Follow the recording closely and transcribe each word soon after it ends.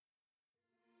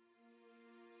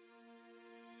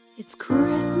It's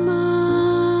Christmas.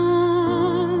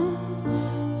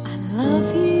 I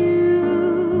love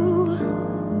you,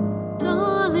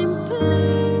 darling. Please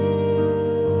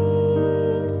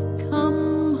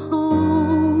come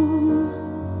home.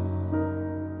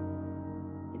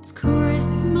 It's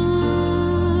Christmas.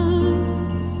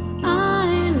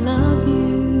 I love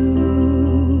you,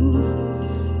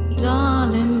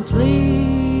 darling.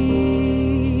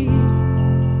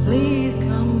 Please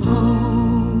come home.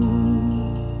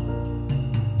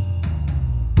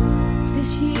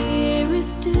 This year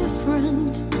is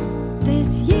different,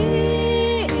 this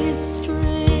year is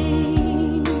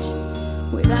strange.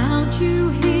 Without you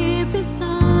here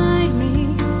beside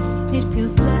me, it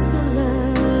feels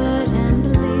desolate and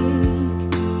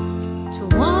bleak. To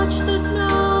watch the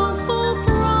snow fall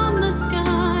from the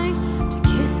sky, to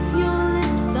kiss your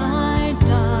lips I'd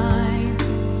die.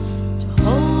 To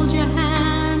hold your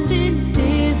hand in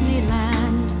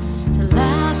Disneyland, to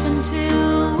laugh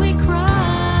until we cry.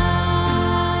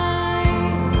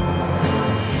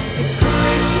 It's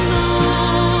Christmas.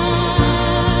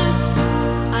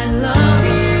 I love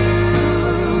you,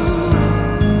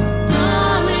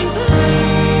 darling.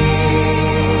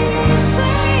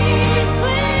 Please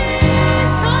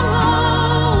come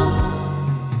home.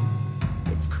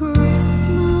 It's Christmas.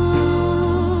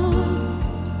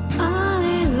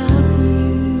 I love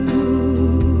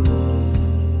you,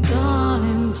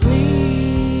 darling.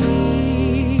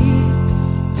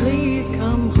 Please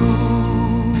come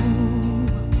home.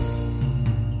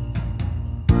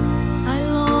 I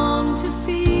long to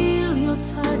feel your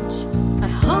touch. I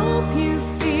hope you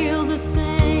feel the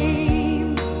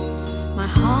same. My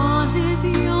heart is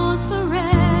yours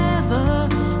forever.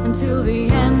 Until the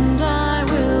end I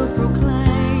will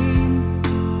proclaim.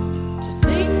 To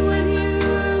sing with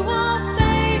you our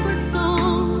favorite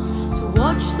songs, to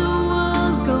watch the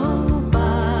world go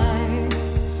by,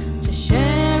 to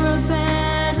share a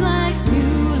bed like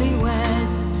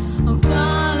newlyweds. Oh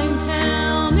darling,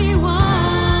 tell me why.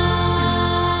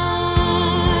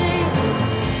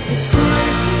 It's Christmas.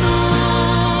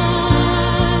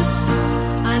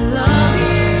 I love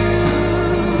you,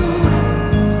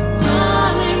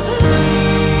 darling.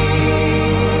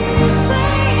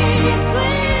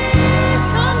 Please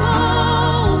come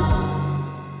home.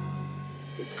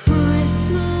 It's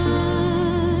Christmas.